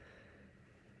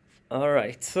All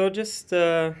right, so just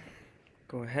go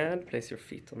ahead, place your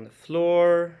feet on the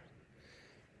floor,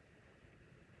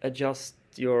 adjust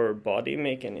your body,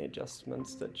 make any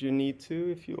adjustments that you need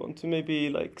to. If you want to maybe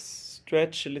like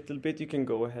stretch a little bit, you can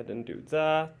go ahead and do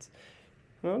that.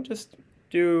 Well, just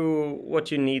do what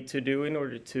you need to do in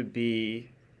order to be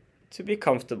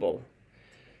comfortable.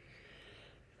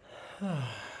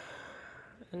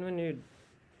 And when you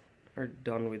are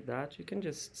done with that, you can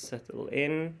just settle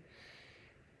in.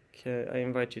 Okay, I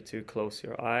invite you to close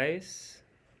your eyes.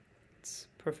 It's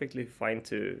perfectly fine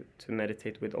to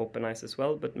meditate with open eyes as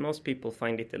well, but most people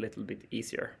find it a little bit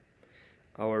easier.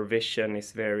 Our vision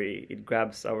is it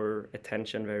grabs our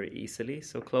attention very easily,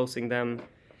 so closing them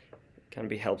can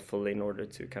be helpful in order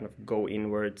to kind of go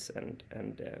inwards and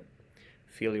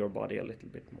feel your body a little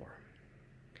bit more.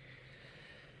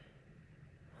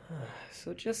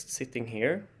 So just sitting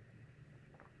here,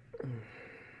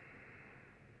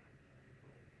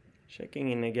 checking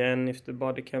in again if the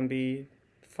body can be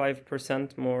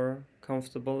 5% more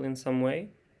comfortable in some way.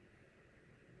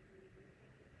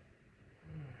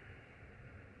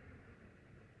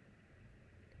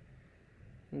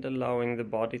 And allowing the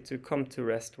body to come to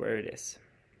rest where it is.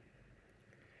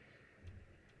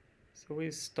 So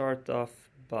we start off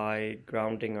by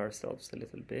grounding ourselves a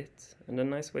little bit. And a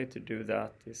nice way to do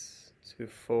that is to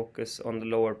focus on the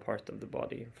lower part of the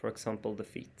body, for example, the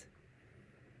feet.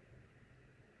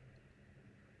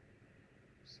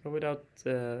 So without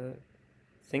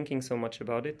thinking so much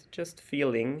about it, just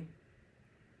feeling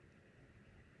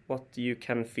what you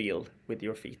can feel with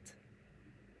your feet.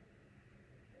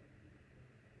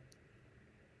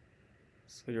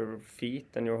 So your feet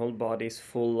and your whole body is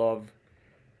full of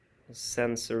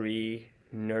sensory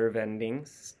nerve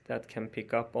endings that can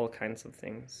pick up all kinds of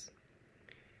things.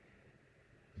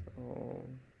 So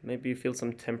maybe you feel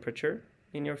some temperature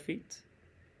in your feet.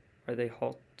 Are they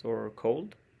hot or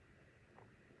cold?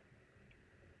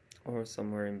 Or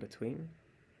somewhere in between?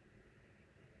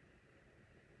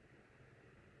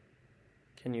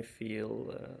 Can you feel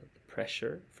the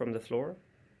pressure from the floor?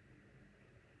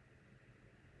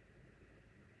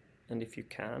 And if you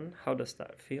can, how does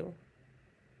that feel?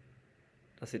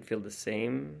 Does it feel the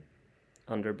same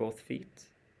under both feet?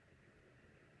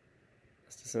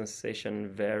 Does the sensation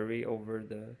vary over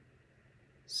the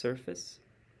surface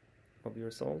of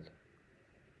your soul?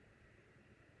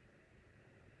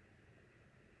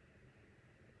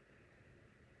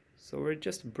 So we're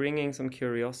just bringing some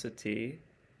curiosity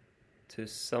to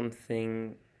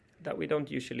something that we don't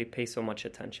usually pay so much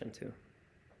attention to.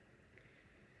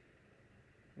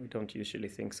 We don't usually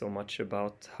think so much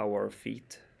about how our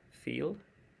feet feel.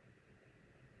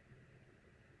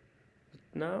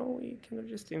 But now we can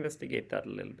just investigate that a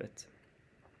little bit.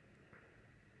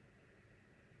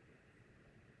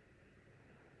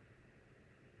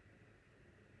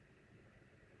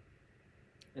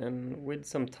 And with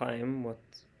some time, what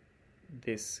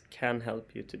this can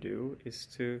help you to do is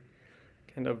to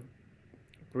kind of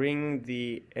bring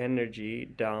the energy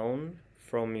down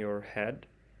from your head.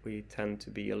 We tend to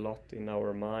be a lot in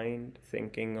our mind,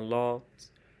 thinking a lot,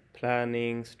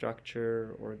 planning,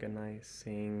 structure,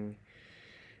 organizing,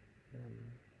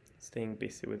 staying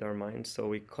busy with our mind. So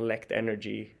we collect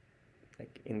energy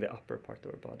like in the upper part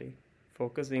of our body.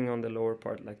 Focusing on the lower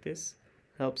part like this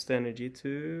helps the energy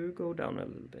to go down a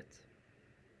little bit,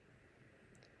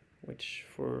 which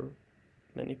for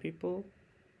many people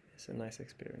is a nice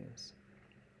experience.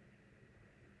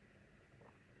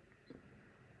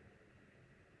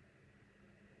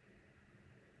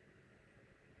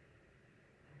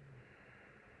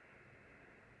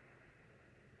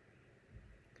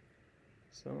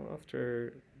 So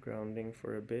after grounding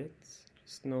for a bit,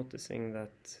 just noticing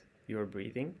that you're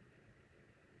breathing.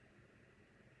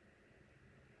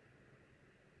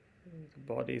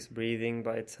 The body is breathing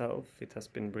by itself. It has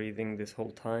been breathing this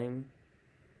whole time,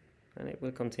 and it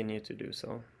will continue to do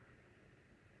so.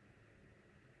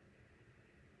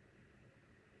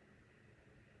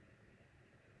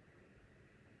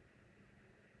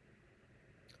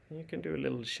 And you can do a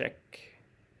little check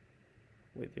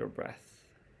with your breath.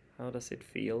 How does it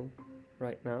feel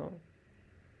right now?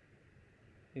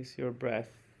 Is your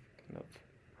breath kind of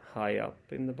high up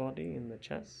in the body, in the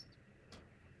chest?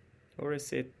 Or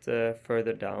is it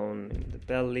further down in the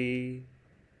belly?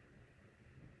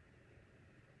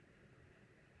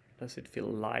 Does it feel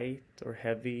light or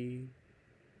heavy,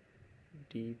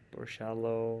 deep or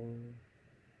shallow?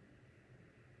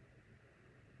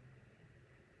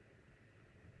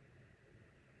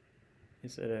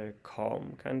 Is it a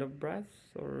calm kind of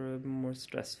breath or a more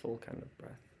stressful kind of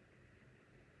breath?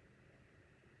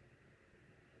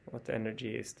 What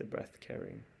energy is the breath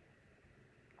carrying?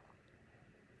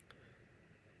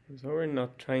 So we're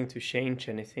not trying to change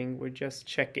anything, we're just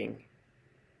checking.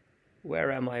 Where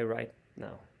am I right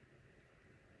now?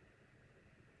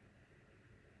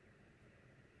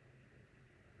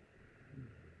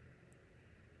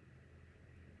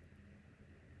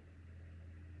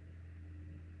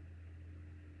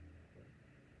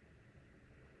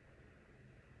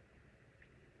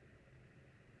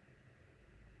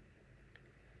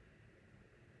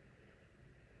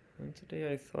 And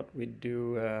today I thought we'd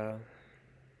do a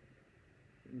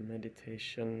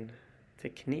meditation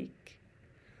technique.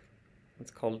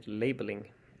 It's called labeling,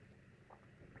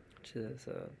 which is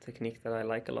a technique that I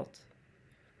like a lot.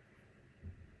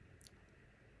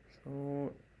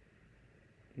 So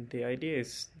the idea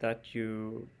is that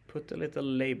you put a little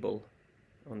label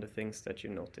on the things that you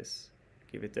notice.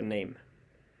 Give it a name.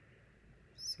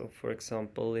 So for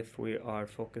example, if we are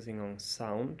focusing on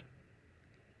sound,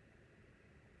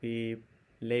 we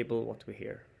label what we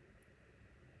hear.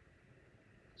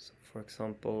 So for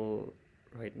example,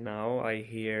 right now I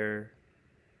hear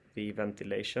the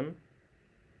ventilation.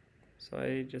 So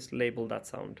I just label that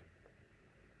sound.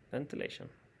 Ventilation.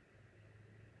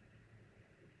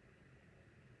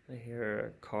 I hear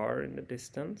a car in the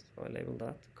distance, so I label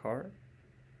that car.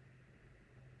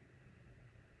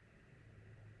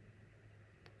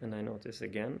 And I notice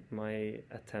again, my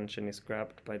attention is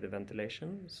grabbed by the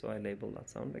ventilation, so I label that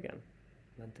sound again,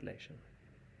 ventilation.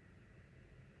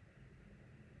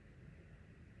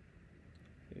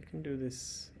 You can do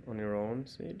this on your own,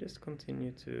 so you just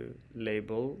continue to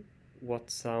label what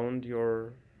sound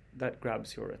that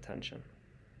grabs your attention.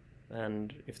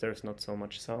 And if there's not so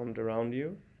much sound around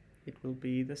you, it will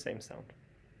be the same sound.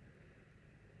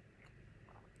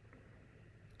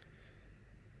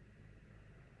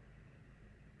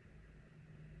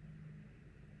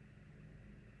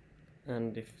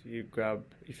 And if you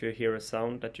hear a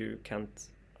sound that you can't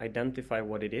identify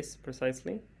what it is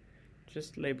precisely,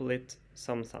 just label it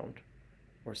some sound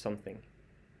or something.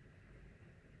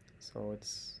 So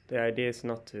the idea is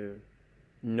not to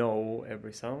know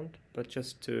every sound, but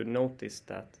just to notice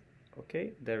that,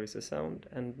 okay, there is a sound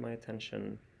and my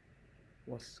attention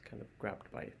was kind of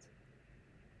grabbed by it.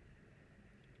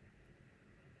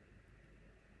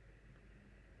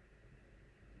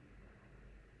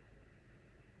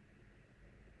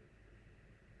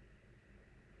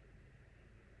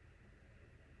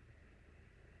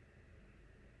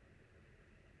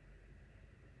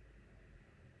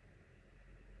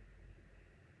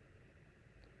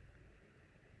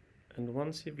 And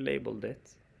once you've labeled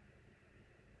it,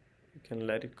 you can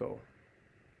let it go.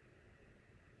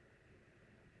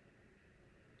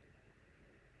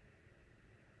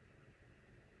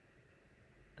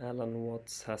 Alan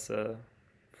Watts has a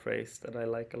phrase that I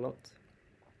like a lot.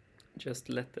 Just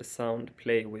let the sound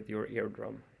play with your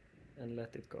eardrum and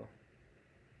let it go.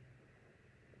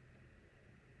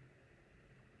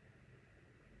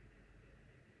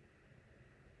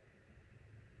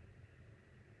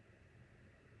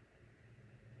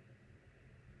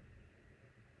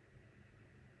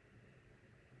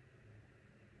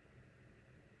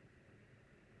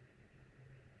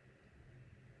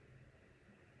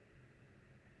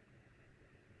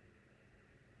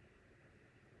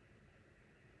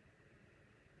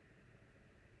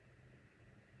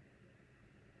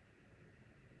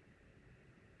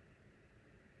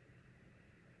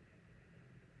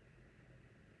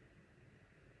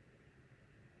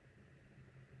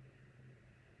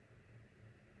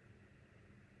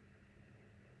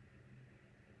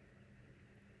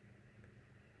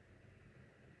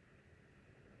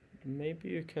 Maybe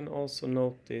you can also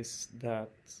notice that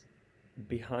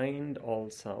behind all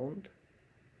sound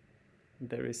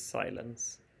there is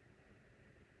silence.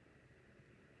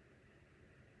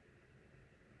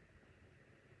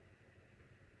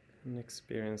 And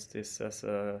experience this as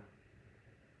a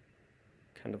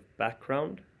kind of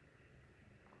background,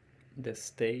 the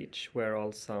stage where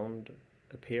all sound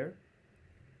appear.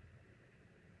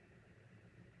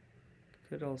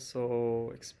 You could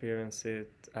also experience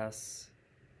it as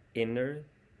inner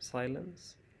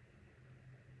silence.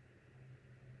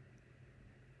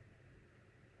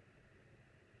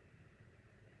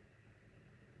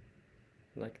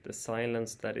 Like the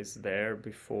silence that is there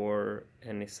before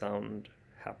any sound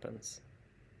happens.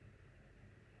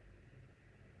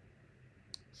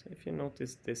 So if you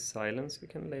notice this silence, you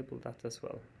can label that as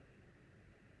well.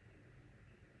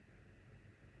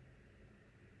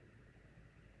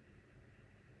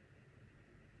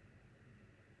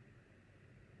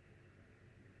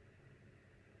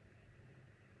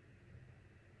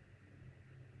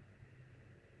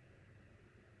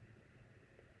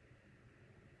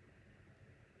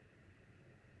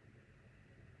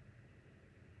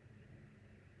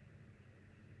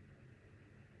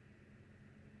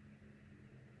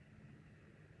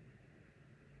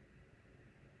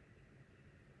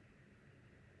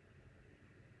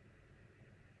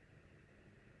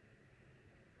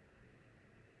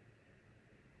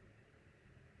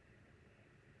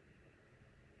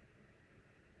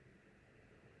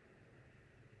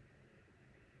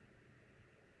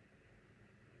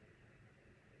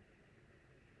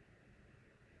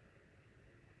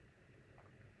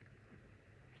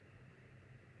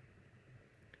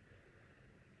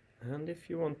 And if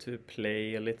you want to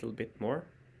play a little bit more,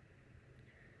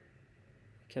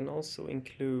 you can also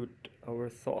include our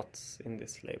thoughts in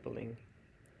this labeling.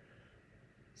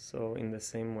 So in the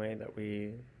same way that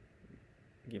we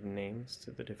give names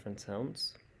to the different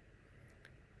sounds,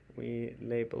 we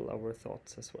label our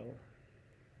thoughts as well.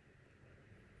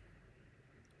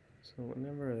 So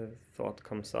whenever a thought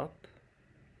comes up,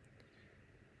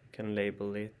 you can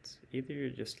label it. Either you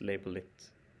just label it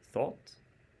thought,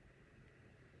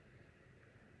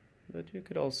 but you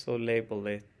could also label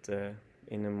it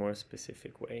in a more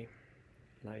specific way,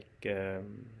 like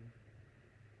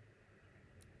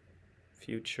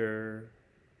future,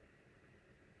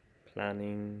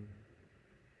 planning,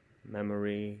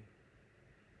 memory,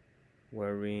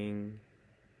 worrying,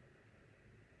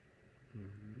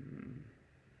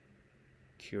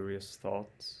 curious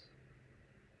thoughts.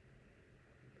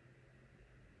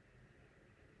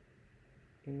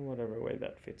 In whatever way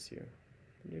that fits you.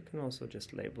 You can also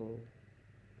just label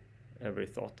every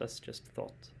thought as just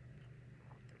thought.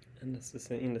 And it's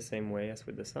in the same way as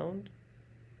with the sound.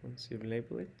 Once you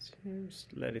label it, you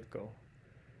just let it go.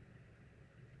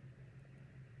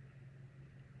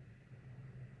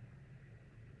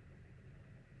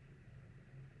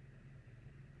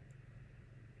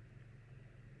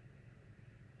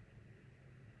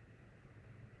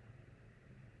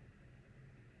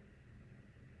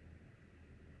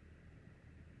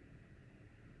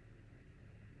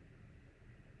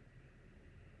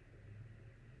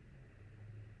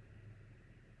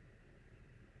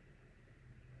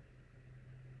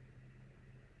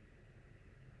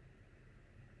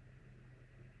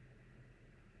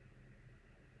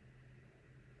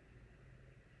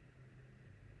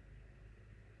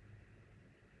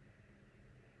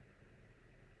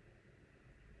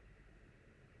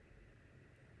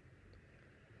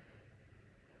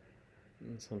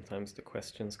 And sometimes the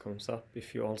questions comes up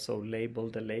if you also label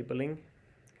the labeling,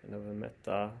 kind of a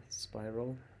meta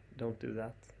spiral. Don't do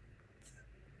that.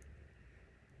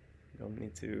 You don't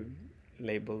need to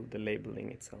label the labeling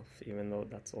itself, even though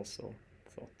that's also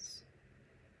thoughts.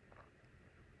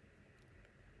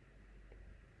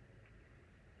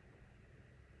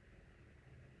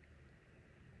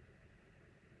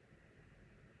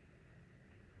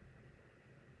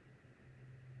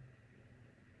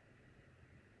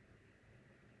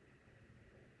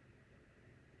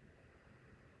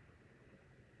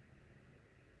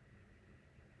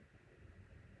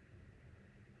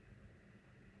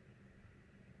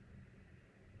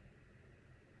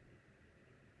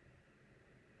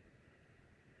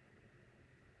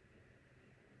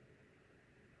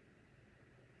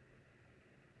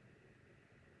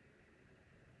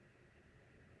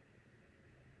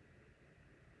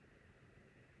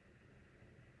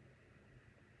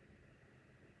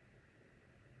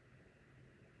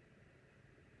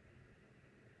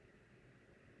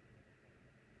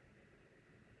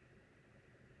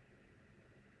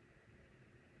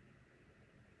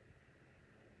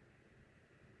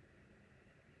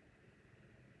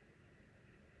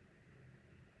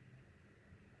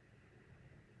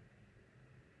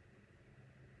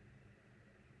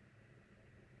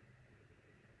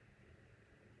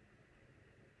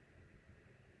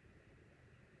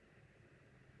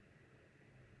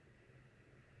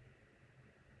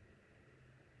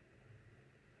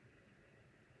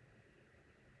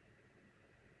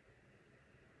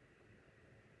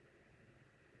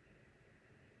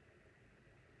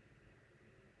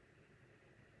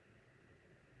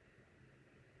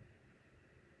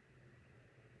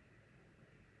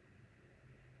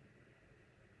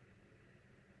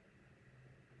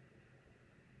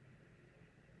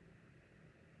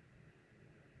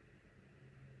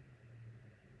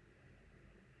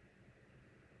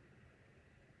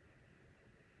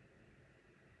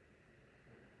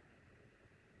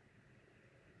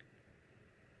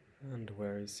 And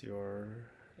where is your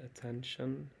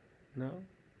attention now?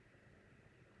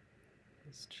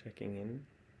 Just checking in.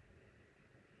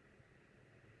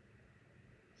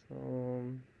 So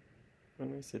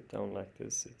when we sit down like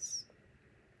this, it's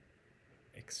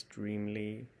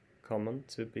extremely common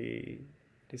to be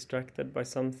distracted by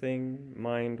something,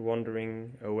 mind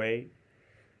wandering away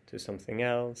to something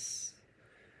else.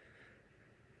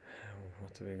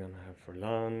 What are we gonna have for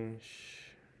lunch?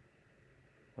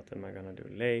 What am I gonna do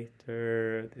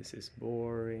later? This is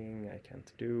boring, I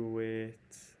can't do it,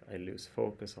 I lose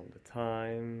focus all the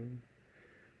time,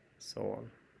 so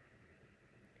on.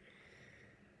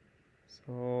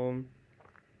 So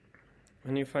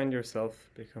when you find yourself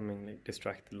becoming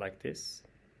distracted like this,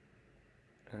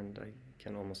 and I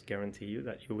can almost guarantee you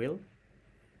that you will,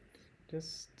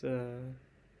 just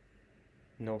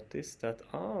notice that,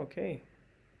 okay,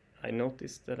 I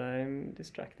notice that I'm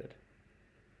distracted.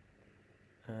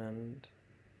 And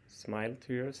smile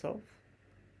to yourself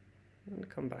and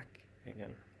come back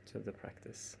again to the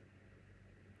practice.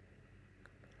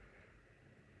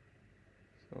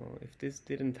 So if this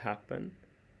didn't happen,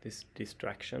 this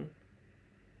distraction,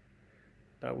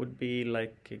 that would be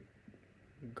like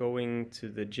going to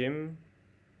the gym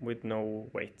with no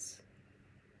weights.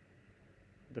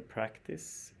 The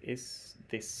practice is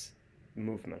this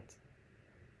movement,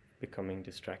 becoming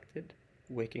distracted,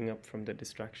 waking up from the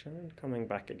distraction and coming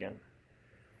back again.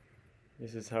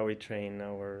 This is how we train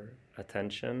our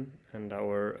attention and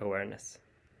our awareness.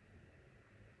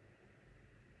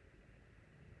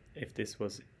 If this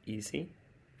was easy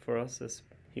for us as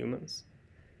humans,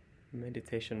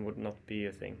 meditation would not be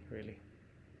a thing, really.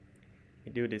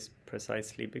 We do this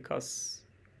precisely because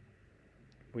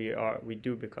we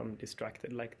do become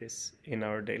distracted like this in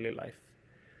our daily life,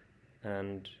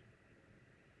 and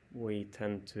we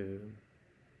tend to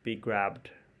be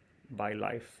grabbed by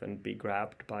life and be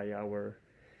grabbed by our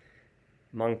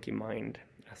monkey mind,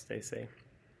 as they say,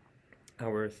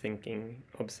 our thinking,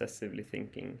 obsessively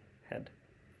thinking head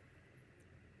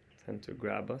tend to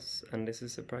grab us, and this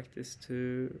is a practice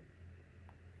to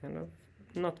kind of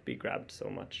not be grabbed so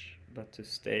much, but to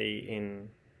stay in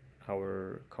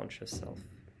our conscious self.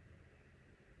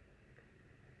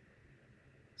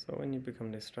 So when you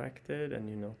become distracted and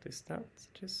you notice that,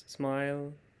 just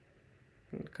smile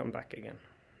and come back again.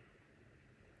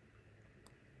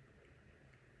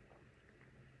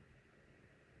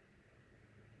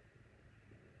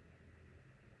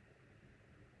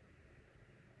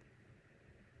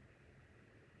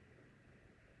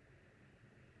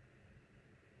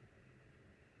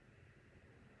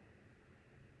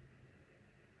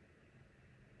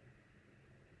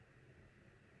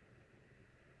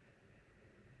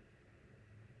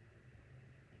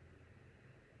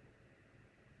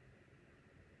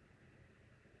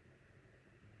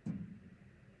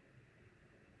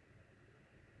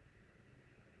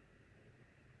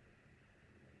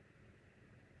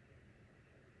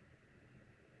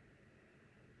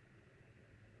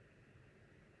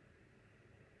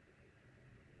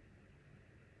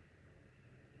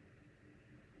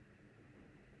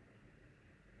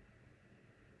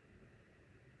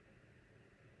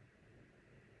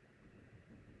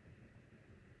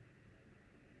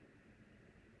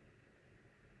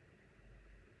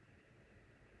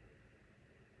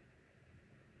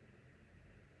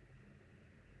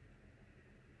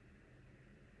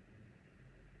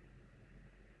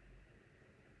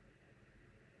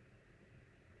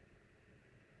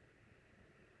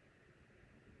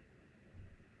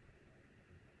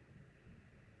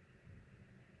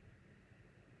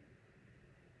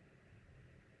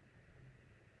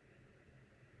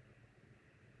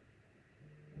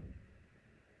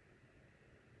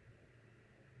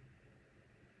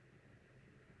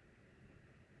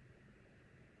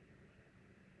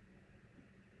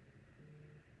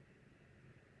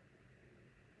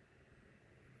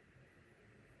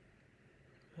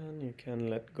 And you can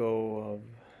let go of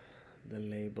the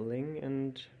labeling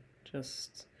and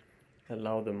just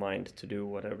allow the mind to do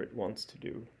whatever it wants to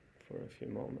do for a few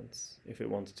moments. If it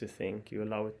wants to think, you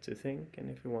allow it to think, and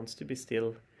if it wants to be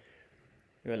still,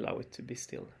 you allow it to be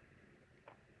still.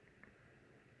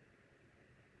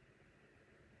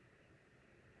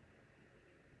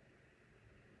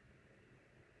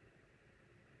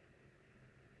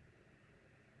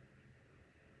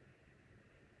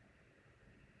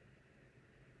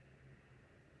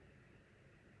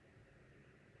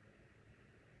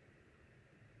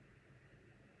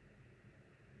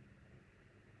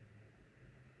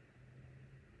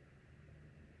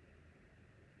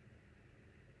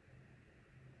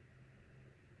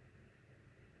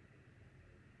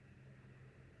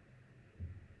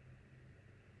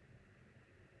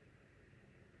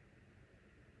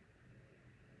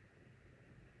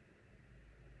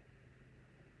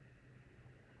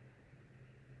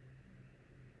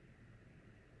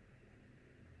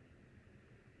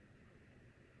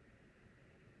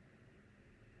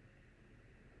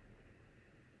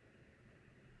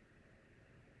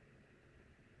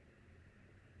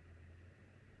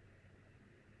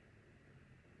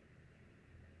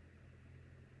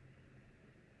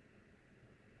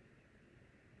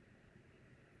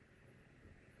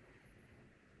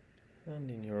 And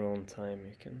in your own time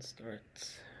you can start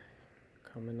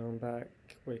coming on back,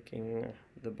 waking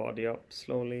the body up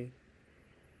slowly.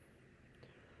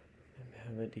 Maybe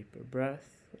have a deeper breath,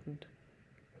 and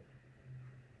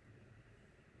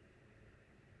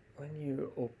when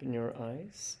you open your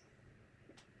eyes,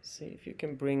 see if you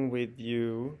can bring with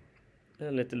you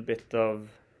a little bit of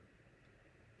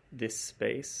this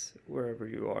space wherever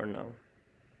you are now,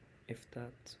 if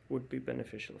that would be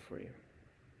beneficial for you.